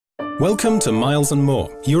Welcome to Miles & More,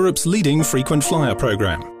 Europe's leading frequent flyer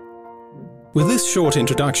program. With this short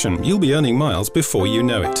introduction, you'll be earning miles before you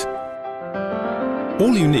know it.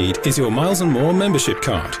 All you need is your Miles & More membership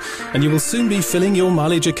card, and you will soon be filling your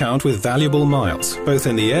mileage account with valuable miles, both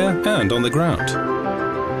in the air and on the ground.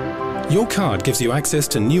 Your card gives you access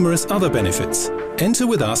to numerous other benefits. Enter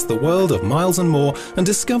with us the world of Miles & More and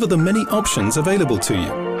discover the many options available to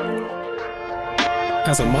you.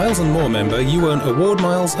 As a Miles & More member, you earn award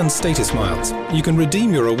miles and status miles. You can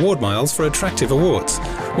redeem your award miles for attractive awards.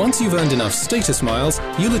 Once you've earned enough status miles,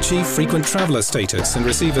 you'll achieve frequent traveller status and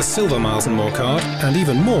receive a silver Miles & More card, and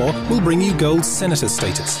even more will bring you gold senator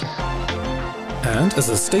status. And as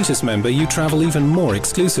a status member, you travel even more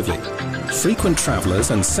exclusively. Frequent travellers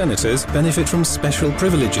and senators benefit from special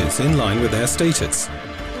privileges in line with their status.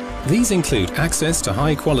 These include access to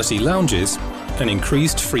high-quality lounges, an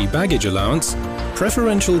increased free baggage allowance,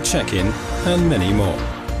 preferential check-in, and many more.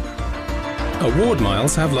 Award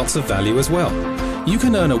miles have lots of value as well. You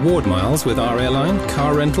can earn award miles with our airline,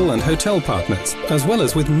 car rental and hotel partners, as well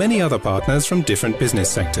as with many other partners from different business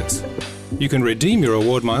sectors. You can redeem your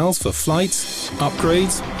award miles for flights,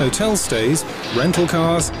 upgrades, hotel stays, rental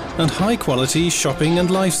cars, and high-quality shopping and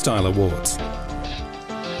lifestyle awards.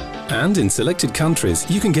 And in selected countries,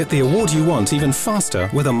 you can get the award you want even faster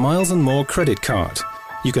with a Miles & More credit card.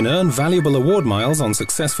 You can earn valuable award miles on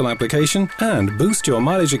successful application and boost your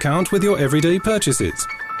mileage account with your everyday purchases.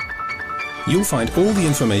 You'll find all the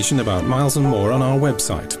information about Miles & More on our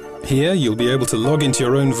website. Here you'll be able to log into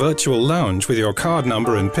your own virtual lounge with your card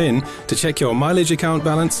number and PIN to check your mileage account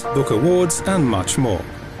balance, book awards and much more.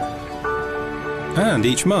 And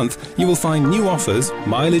each month you will find new offers,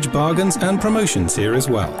 mileage bargains and promotions here as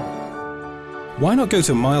well. Why not go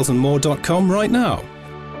to milesandmore.com right now?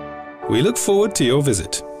 We look forward to your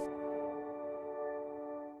visit.